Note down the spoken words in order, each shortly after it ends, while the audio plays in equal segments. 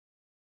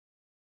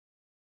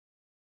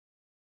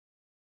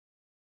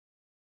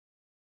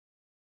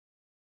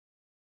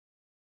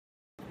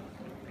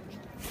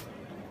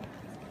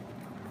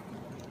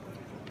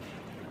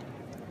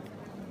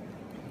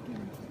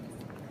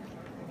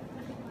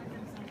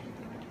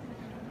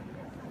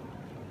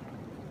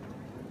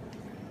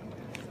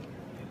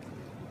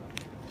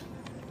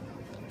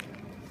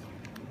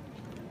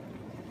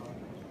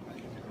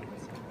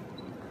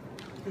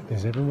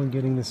Is everyone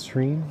getting the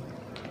stream?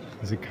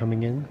 Is it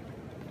coming in?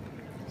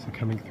 Is it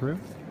coming through?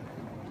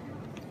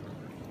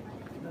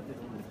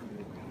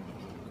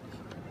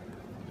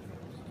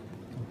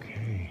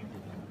 Okay.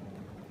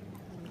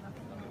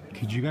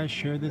 Could you guys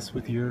share this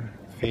with your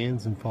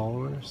fans and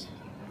followers?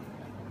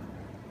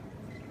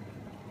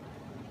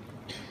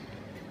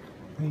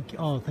 Thank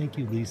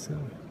you, Lisa.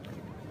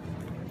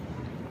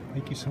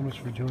 Thank you so much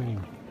for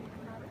joining.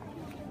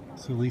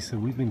 So Lisa,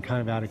 we've been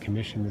kind of out of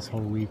commission this whole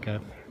week.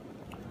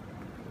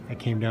 I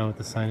came down with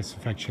the sinus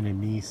infection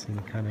in Nice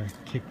and kind of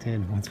kicked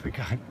in once we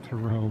got to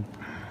Rome.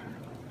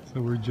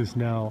 So we're just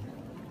now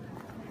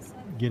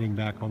getting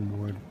back on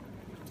board.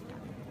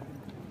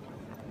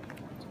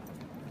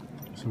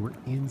 So we're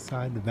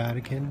inside the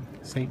Vatican,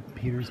 St.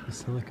 Peter's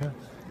Basilica.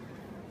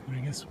 And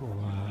I guess we'll,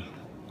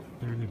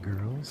 there are the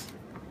girls.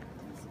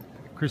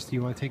 Kristy,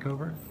 you want to take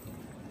over?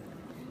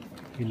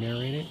 You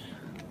narrate it?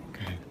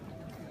 Okay.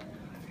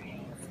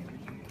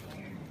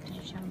 Did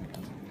you show them the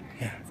paper?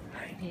 Yeah.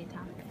 Okay,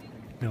 talk.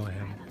 No, I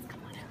haven't. Let's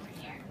come on over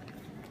here.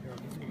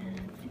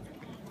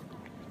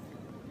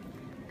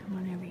 Come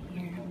on over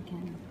here. We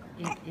can.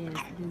 It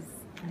is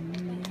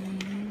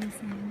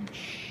amazing.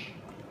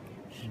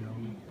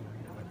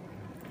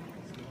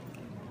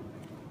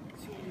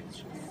 It's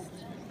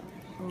just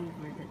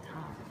over the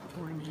top,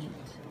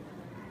 ornate,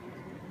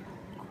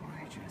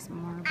 gorgeous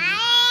marble. It's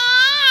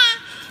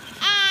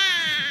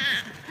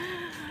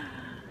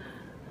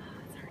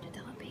hard to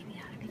tell a baby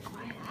how to be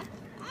quiet.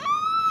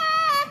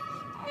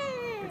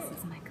 This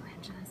is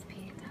Michelangelo's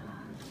Pietà.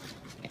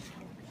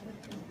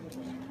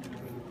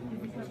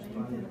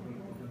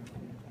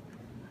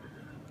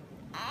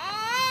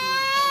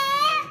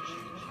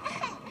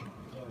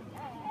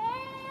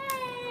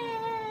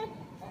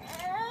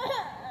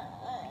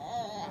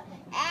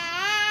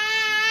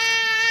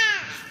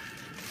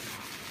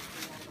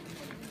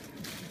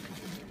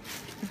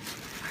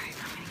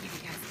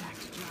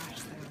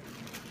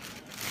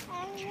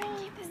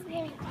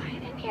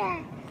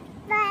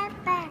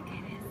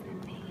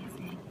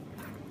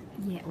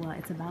 Yeah, well,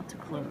 it's about to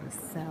close,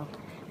 so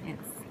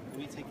it's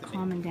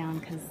calming down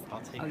because.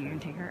 Oh, you're gonna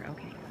take her?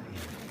 Okay.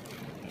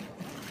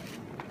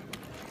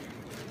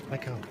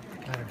 Let go.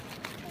 Got her.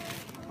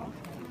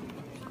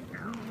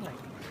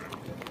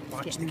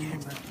 Watch the camera.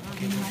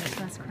 Much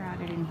less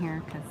crowded in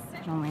here because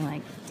there's only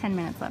like 10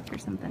 minutes left or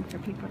something for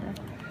people to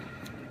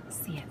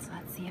see it. So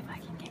let's see if I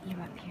can get you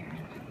up here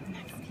in the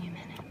next few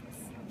minutes.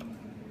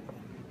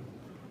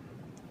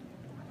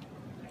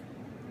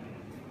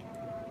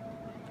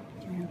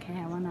 Okay,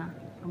 I wanna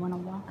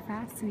walk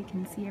fast so we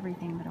can see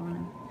everything, but I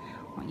want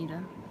you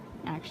to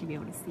actually be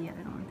able to see it.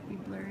 I don't want it to be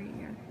blurry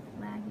or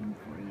lagging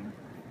for you.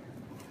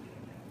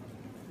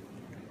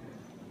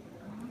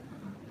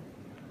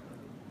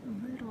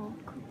 Little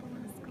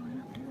cupolas going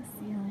up to the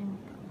ceiling.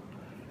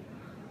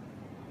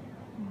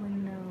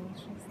 Windows,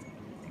 just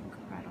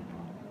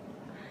incredible.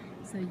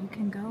 So you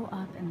can go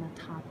up in the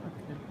top of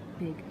the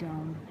big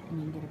dome and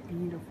you can get a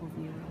beautiful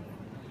view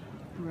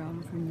of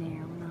Rome from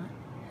there. We're not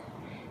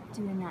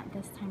doing that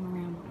this time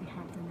around, but we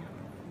have done that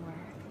before.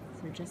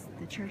 So just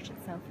the church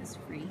itself is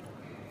free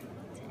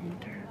to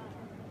enter.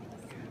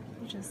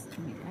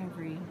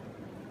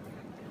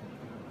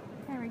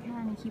 Every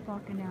kind of keep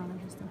walking down,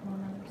 there's just a whole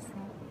other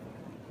set.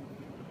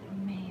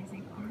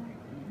 Amazing art.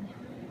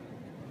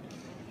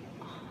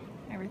 Oh,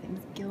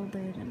 everything's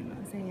gilded and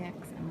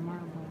mosaics and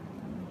marble.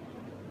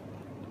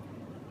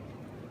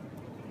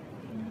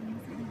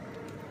 Amazing.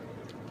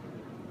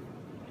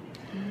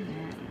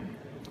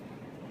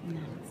 And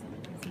then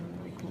it's a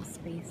really cool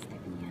space to be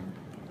in.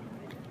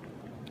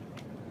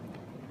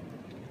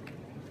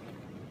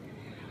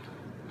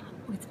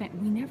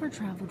 We never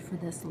traveled for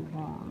this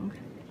long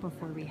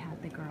before we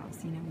had the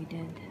girls. You know, we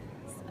did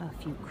a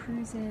few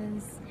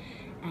cruises,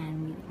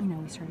 and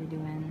we started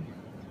doing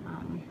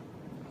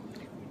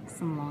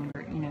some longer,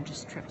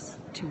 just trips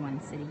to one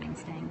city and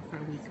staying for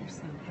a week or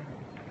so. But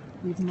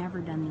we've never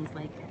done these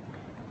like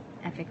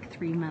epic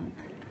 3-month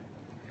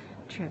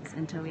trips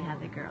until we had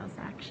the girls,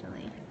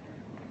 actually.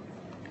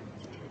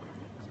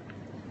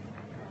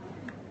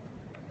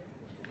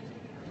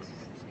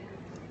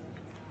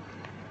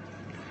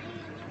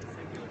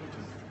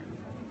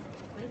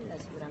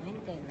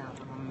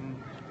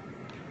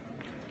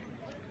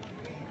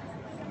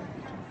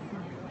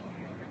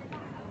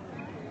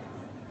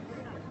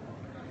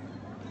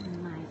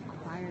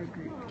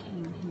 Group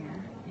came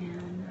here,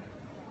 and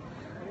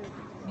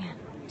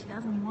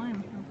 2001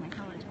 with my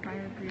college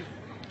choir group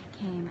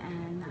came,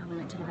 and we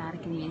went to the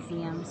Vatican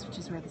Museums, which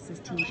is where the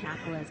Sistine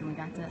Chapel is, and we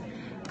got to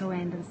go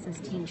into the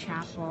Sistine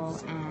Chapel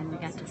and we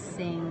got to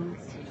sing,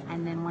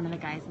 and then one of the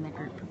guys in the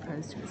group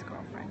proposed to his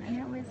girlfriend, and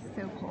it was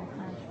so cool.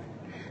 That's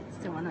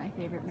still one of my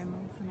favorite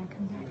memories when I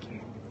come back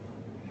here.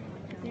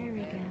 There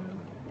we go.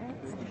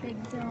 That's the big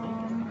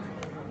dome.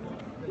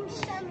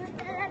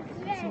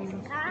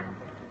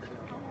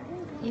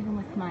 Even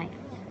with my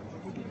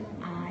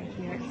eye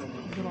here, it's a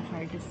little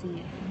hard to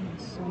see.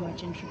 There's so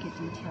much intricate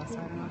detail, so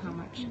I don't know how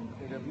much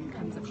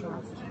comes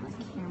across on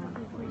the camera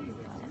for you,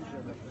 but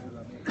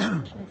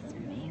it's just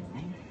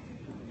amazing.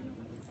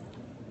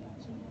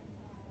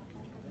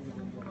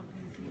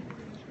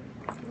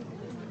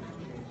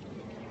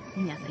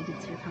 And yes, I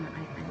did see your comment.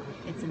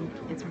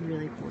 It's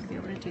really cool to be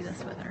able to do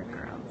this with our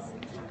girls.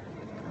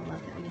 I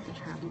love that we get to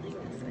travel like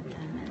this with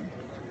them,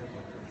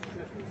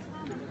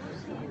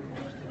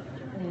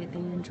 and they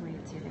enjoy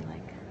it too. They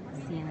like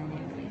seeing the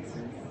new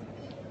places.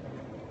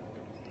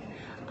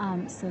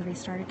 So they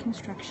started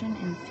construction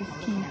in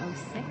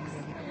 1506,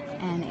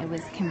 and it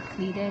was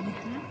completed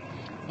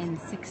in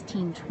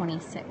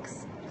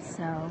 1626.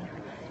 So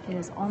it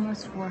is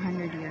almost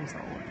 400 years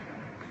old,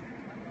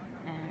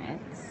 and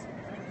it's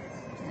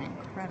an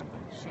incredible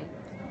shape.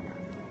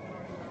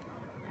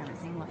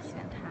 Everything looks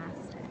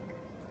fantastic.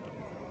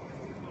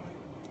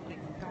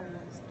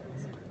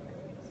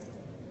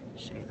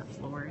 Show you the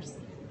floors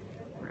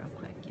real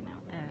quick, you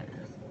know.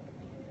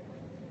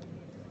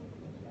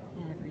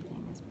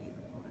 Everything is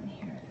beautiful in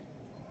here.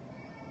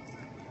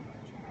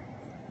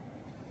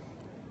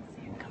 So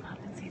you can come up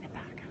and see the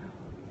back.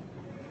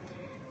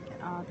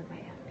 Get all the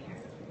way up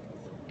here.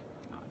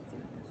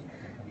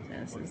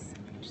 So this is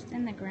just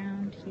in the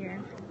ground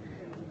here.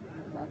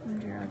 Welcome,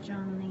 Gerald,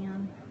 John,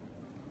 Leon.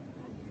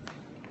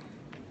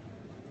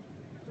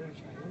 If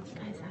you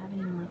guys have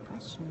any more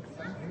questions,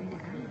 feel free to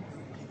ask.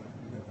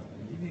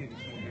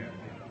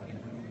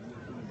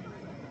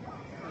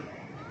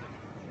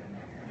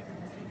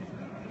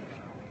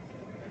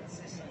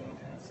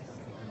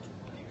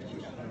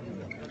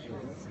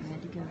 I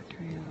had to go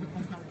through.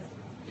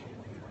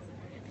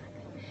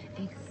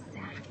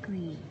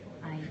 Exactly.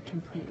 I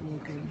completely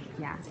agree.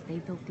 Yeah, they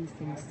built these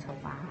things to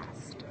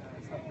last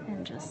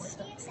and just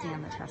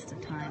stand the test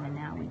of time, and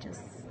now we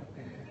just,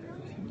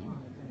 I mean,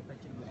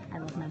 I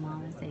love my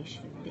mom and say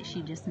that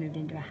she just moved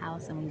into a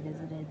house, and we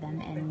visited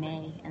them in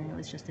May, and it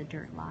was just a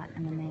dirt lot,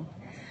 and then they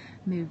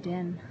moved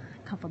in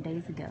a couple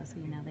days ago, so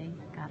you know, they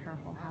got her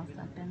whole house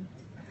up in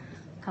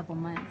a couple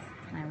months,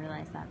 and I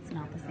realized that's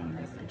not the same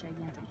as a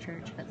gigantic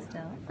church, but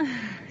still.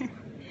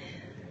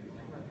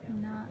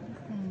 Not the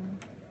same.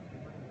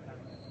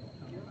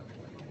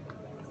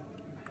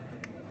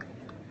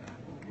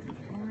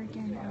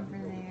 Oregon over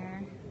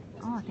there.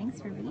 Oh,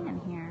 thanks for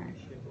being here.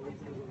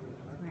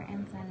 We're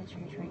inside the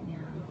church right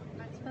now.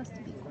 It's supposed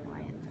to be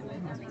quiet,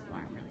 but most people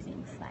aren't really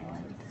being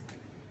silent.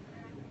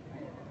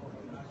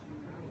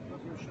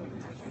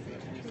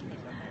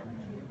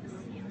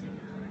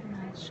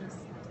 It's just,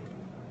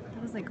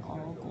 that was like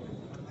all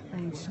gold.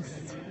 And it's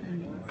just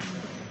amazing.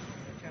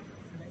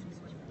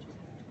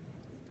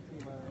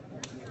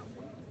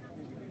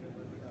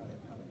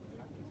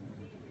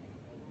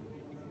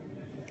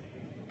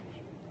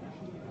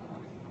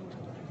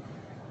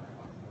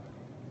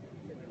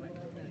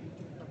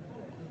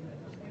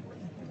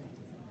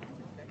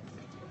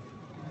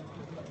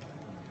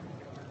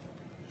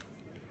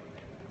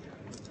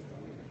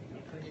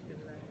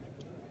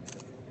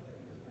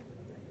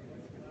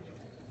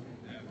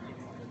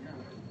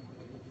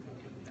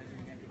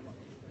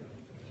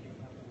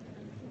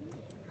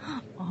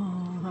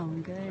 Oh,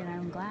 I'm good.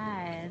 I'm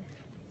glad.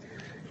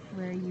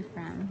 Where are you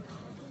from?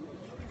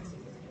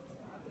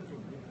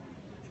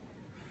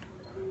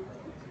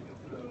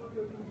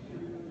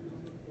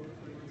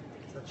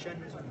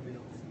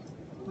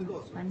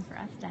 Fun for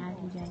us to have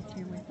you guys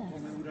here with us.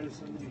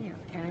 See,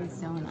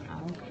 Arizona.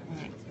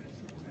 Okay.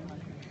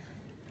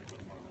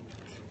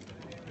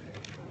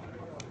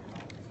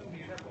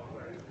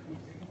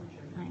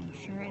 I'm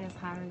sure it is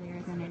hotter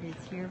there than it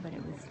is here, but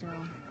it was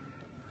still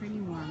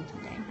pretty warm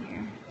today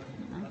here.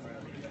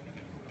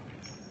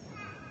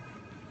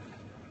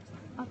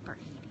 Upper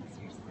 80s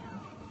or so.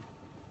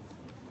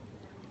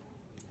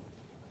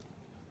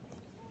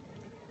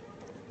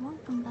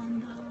 Welcome,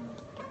 Dumbo.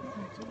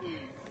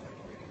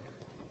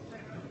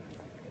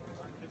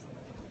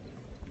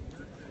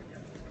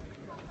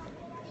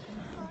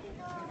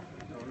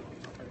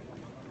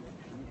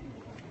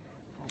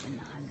 Oh, in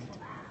the hundreds.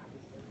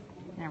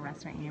 In a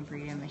restaurant in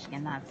Burrito,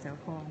 Michigan. That's so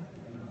cool.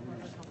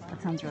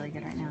 That sounds really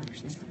good right now,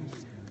 actually.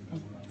 I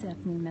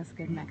definitely miss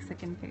good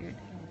Mexican food.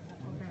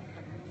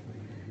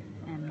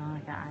 And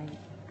Monica, I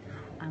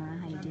don't know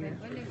how you do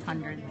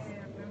hundreds.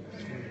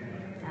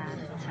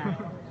 That's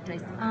tough.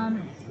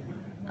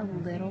 A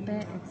little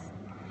bit. It's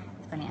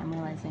funny. I'm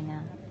realizing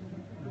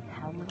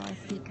how little I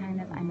speak.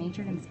 Kind of. I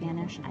majored in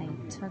Spanish. I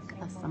took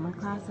a summer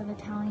class of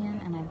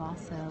Italian, and I've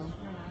also,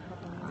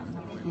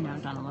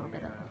 done a little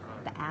bit of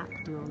the app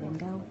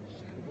Duolingo.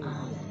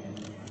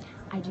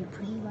 I do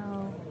pretty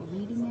well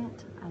reading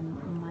it. I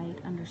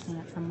might understand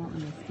it somewhat when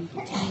they speak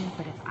it to me,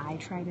 but if I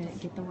try to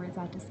get the words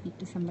out to speak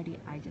to somebody,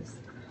 I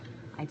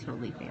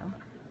totally fail.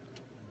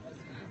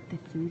 The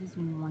food is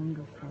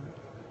wonderful.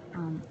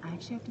 I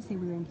actually have to say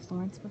we were in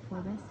Florence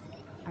before this.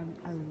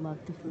 I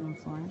love the food in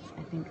Florence.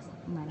 I think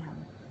we might have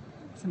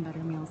some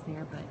better meals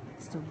there, but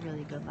still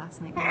really good.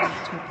 Last night we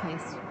went to a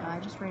place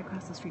just right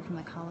across the street from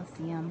the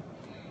Coliseum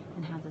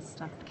and had this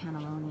stuffed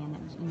cannelloni,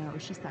 and it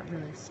was just that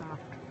really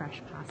soft,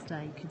 fresh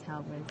pasta. You could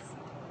tell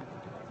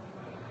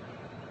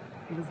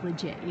it was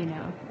legit, it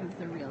was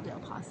the real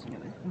deal pasta,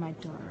 and my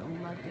daughter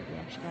loved it. We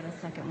actually got a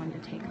second one to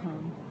take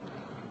home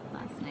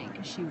last night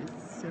because she was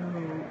so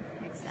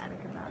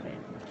ecstatic about it.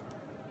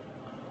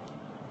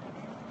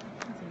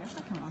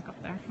 guess I can walk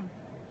up there.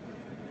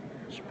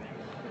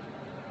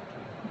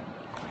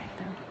 Quiet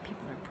though.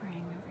 People are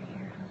praying over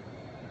here.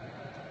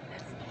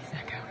 That's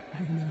echo. I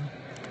know.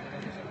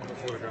 The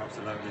photographs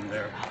allowed in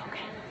there. Oh,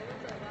 okay.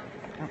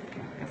 Oh,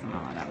 okay. I guess I'm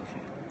not allowed out with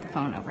the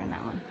phone over in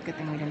that one. Good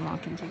thing we didn't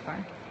walk in too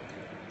far.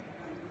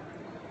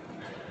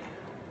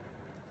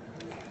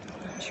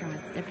 I'm not sure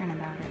what's different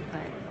about it,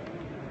 but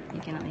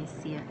you can at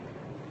least see it.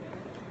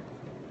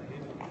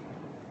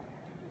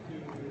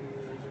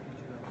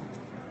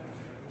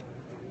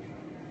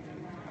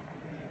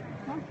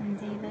 Welcome,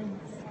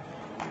 David's.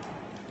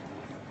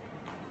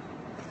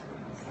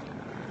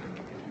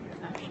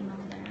 Confessional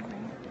there,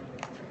 right?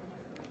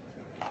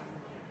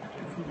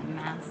 See the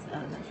mass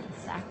of the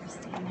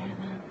sacristy there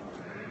then.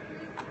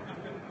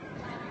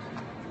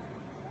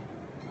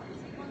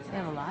 They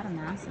have a lot of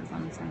masses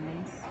on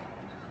Sundays.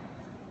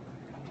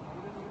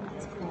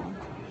 That's cool.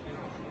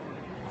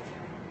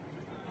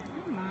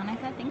 Hi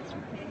Monica, thanks for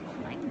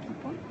liking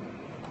people.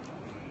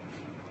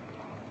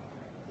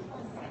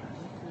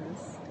 This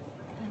is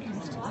the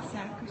entrance to the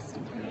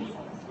sacristy here.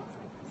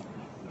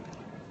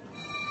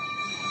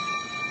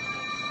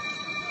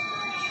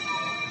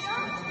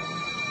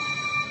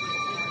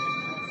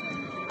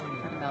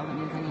 Bell that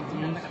needs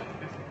anything. I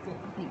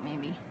think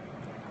maybe.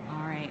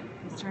 Alright,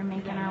 we start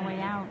making our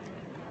way out.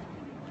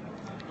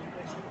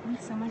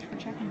 Thanks so much for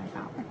checking this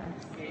out with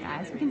us.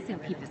 Guys, we can still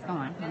keep this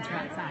going once we're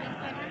outside,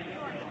 but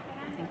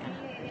I think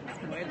this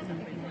was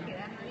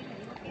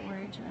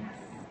gorgeous.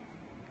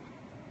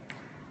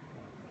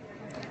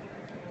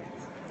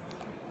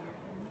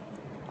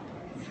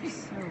 This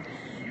is so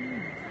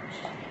huge.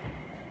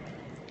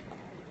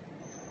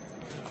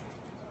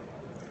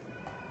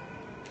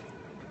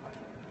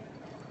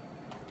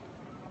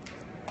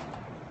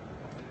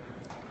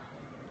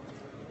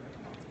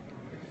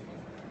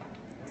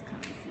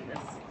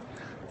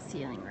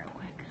 Ceiling real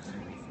quick.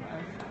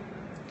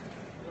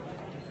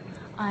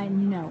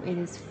 No, it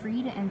is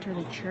free to enter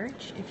the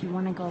church. If you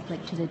want to go up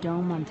like to the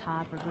dome on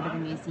top or go to the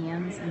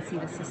museums and see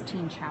the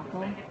Sistine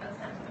Chapel,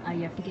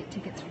 you have to get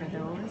tickets for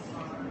those.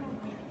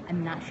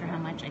 I'm not sure how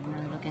much. I can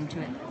really look into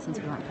it since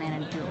we weren't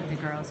planning to do it with the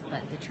girls,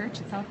 but the church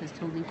itself is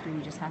totally free.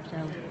 You just have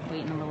to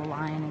wait in a little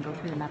line and go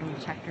through the metal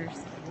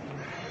detectors.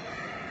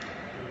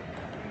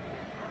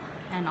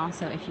 And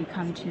also, if you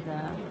come to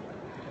the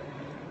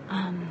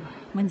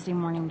Wednesday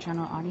morning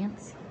general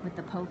audience with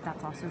the Pope,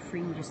 that's also free.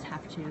 You just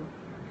have to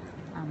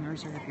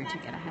reserve your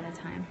ticket ahead of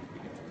time.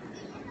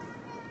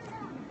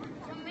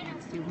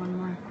 Let's do one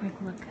more quick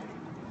look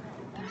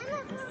back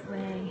up this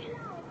way.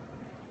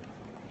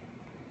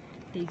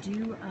 They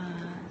do,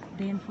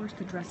 they enforce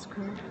the dress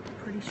code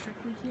pretty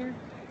strictly here,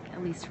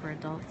 at least for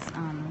adults.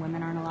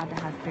 Women aren't allowed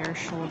to have bare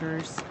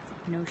shoulders,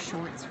 no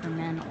shorts for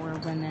men or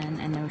women,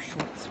 and no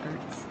short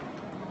skirts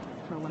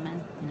for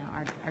women. You know,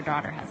 our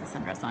daughter has a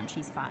sundress on.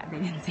 She's 5. They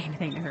didn't say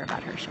anything to her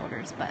about her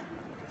shoulders, but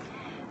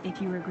if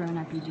you were grown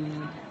up, you do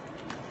need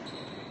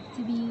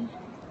to be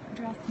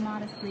dressed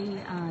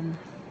modestly,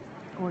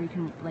 or you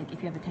can, like,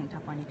 if you have a tank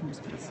top on, you can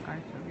just put a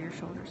scarf over your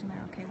shoulders and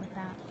they're okay with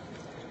that.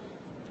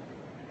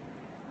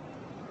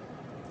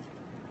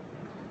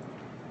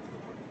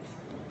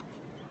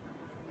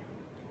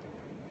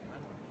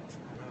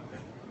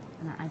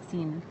 And I've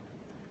seen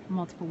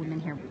multiple women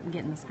here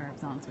getting the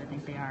scarves on, so I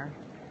think they are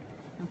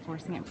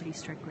enforcing it pretty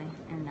strictly.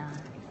 And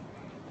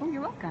oh,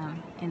 you're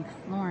welcome. In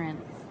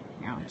Florence,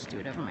 here, I'll just do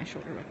it over my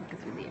shoulder real quick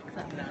as we leave,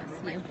 because that's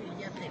the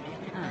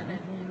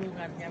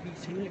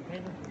view.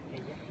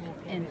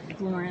 In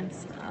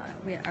Florence,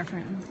 our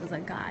friend was a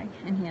guy,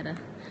 and he had a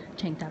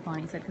tank top on.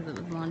 He said because it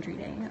was laundry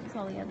day, and that's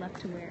all he had left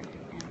to wear.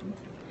 And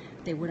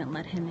they wouldn't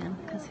let him in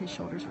because his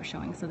shoulders were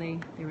showing. So they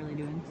really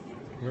do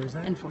Where is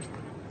that? enforce.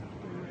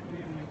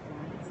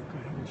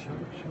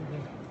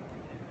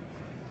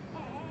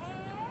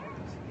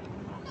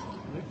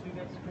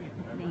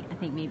 I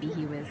think maybe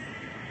he was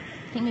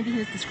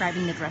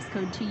describing the dress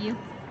code to you.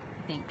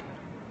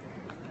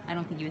 I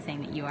don't think he was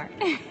saying that you are.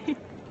 Yeah,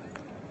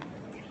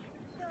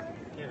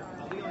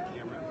 I'll be on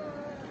camera.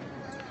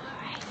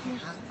 Alright,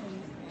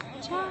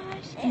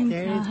 Josh and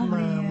There's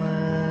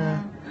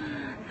Mama.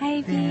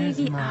 Hi, There's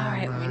baby. Mama.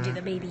 Alright, we're gonna do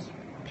the baby.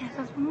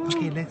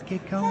 Okay, let's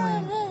get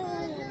going.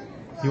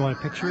 You want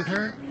a picture with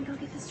her? I'm gonna go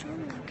get the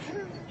stroller,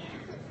 okay?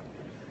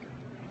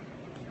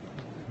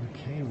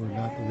 Okay, we're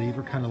about to leave.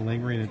 We're kind of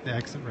lingering at the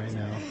exit right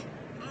now.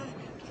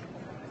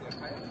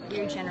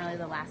 You're generally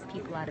the last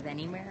people out of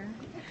anywhere.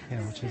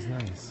 Yeah, which is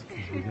nice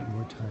because we get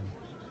more time.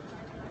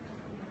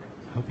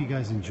 Hope you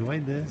guys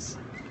enjoyed this.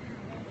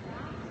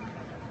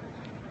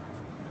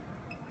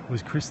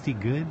 Was Kristy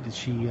good? Did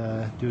she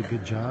do a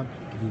good job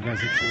giving you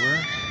guys a tour?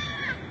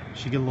 Did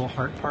she get a little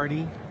heart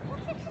party?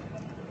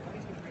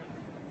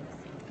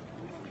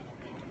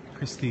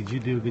 Kristy, did you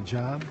do a good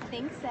job? I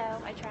think so.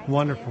 I tried.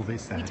 Wonderful, to. they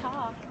said. We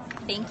talked.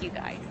 Thank you,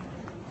 guys.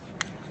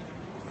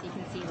 So you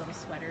can see little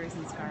sweaters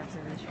and scarves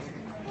over the shoulders.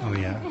 Oh,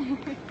 yeah.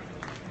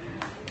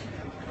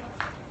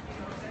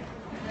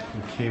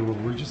 Okay, well,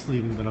 we're just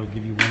leaving, but I'll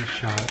give you one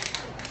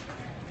shot.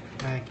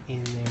 Back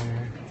in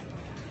there.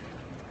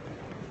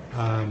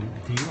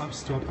 Do you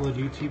still upload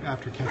YouTube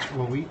after catch?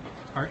 Well,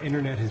 our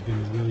internet has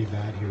been really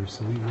bad here,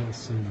 so we will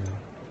soon though.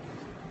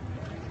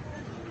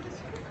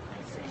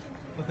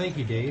 Well, thank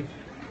you, Dave.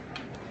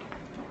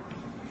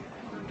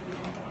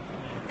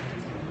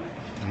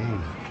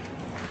 Dang.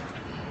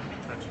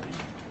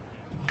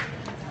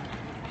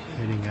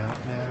 Heading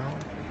out now.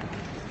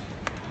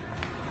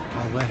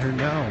 I'll let her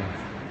know.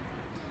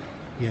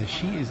 Yeah,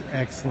 she is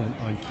excellent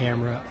on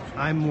camera.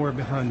 I'm more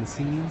behind the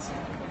scenes.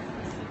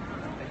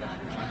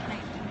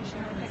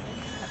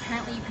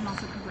 Apparently, you can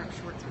also cover up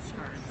shorts with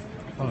scarves.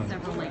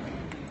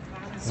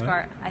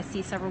 I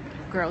see several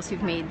girls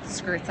who've made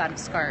skirts out of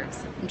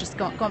scarves. I'm just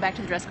going back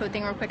to the dress code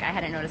thing real quick. I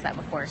hadn't noticed that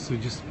before. So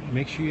just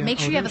make sure you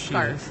have a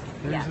scarf.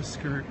 There's a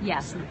skirt.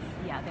 Yes.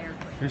 Yeah,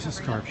 there's a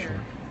scarf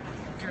short.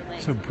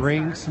 So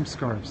bring some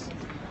scarves.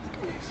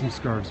 Some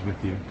scarves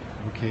with you.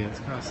 Okay, let's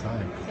go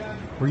outside.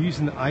 We're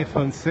using the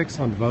iPhone 6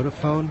 on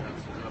Vodafone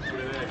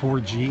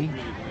 4G.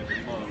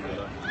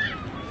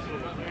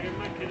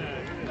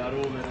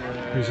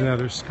 Here's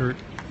another skirt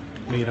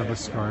made of a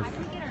scarf.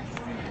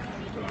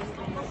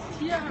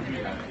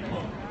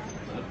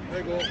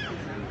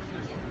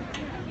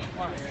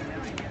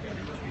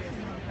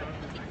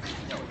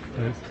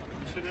 Okay.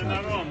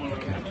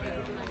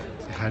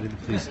 Say hi to the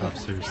police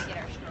officers.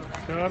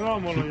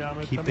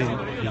 Keep the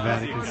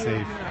Vatican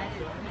safe.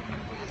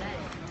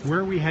 Where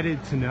are we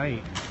headed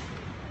tonight?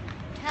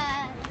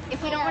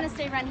 If we don't want to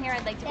stay around here,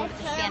 I'd like to go to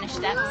the Spanish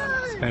Steps.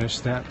 Spanish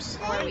Steps.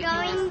 Or we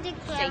can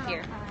just stay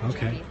here.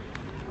 Okay.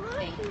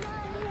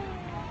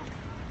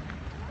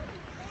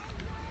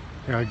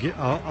 Here,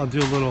 I'll do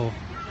a little.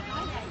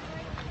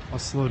 I'll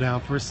slow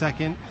down for a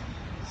second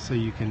so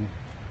you can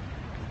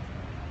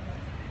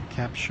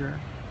capture.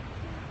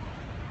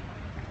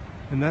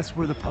 And that's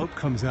where the Pope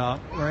comes out,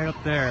 right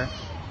up there.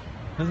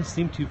 Doesn't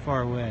seem too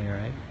far away,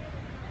 right?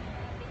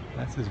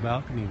 That's his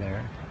balcony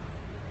there.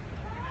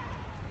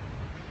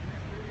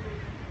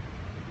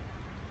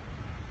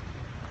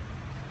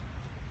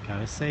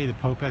 Gotta say, the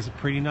Pope has a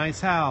pretty nice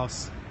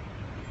house.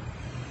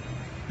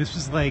 This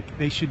was like,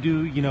 they should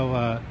do, you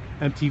know,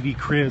 MTV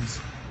Cribs,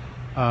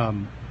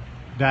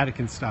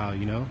 Vatican style,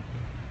 you know?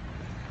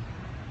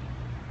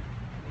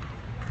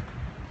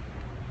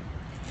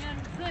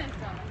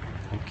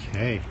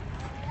 Okay.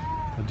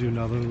 I'll do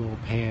another little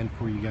pan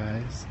for you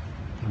guys,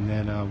 and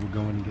then we'll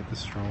go in and get the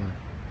stroller.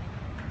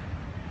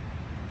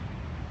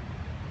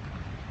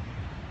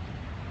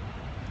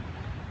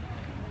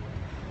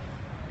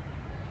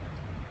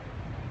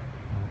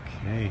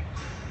 Okay.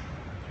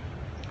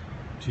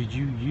 Did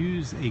you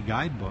use a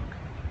guidebook?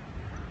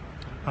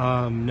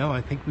 No,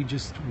 I think we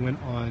just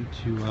went on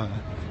to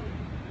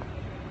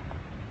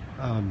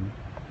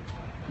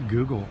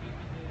Google.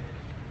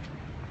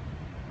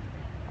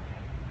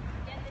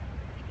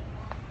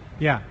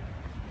 Yeah.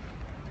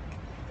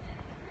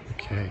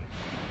 Okay.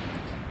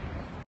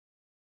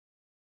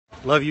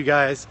 Love you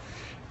guys.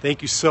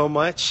 Thank you so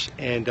much,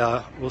 and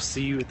we'll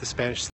see you at the Spanish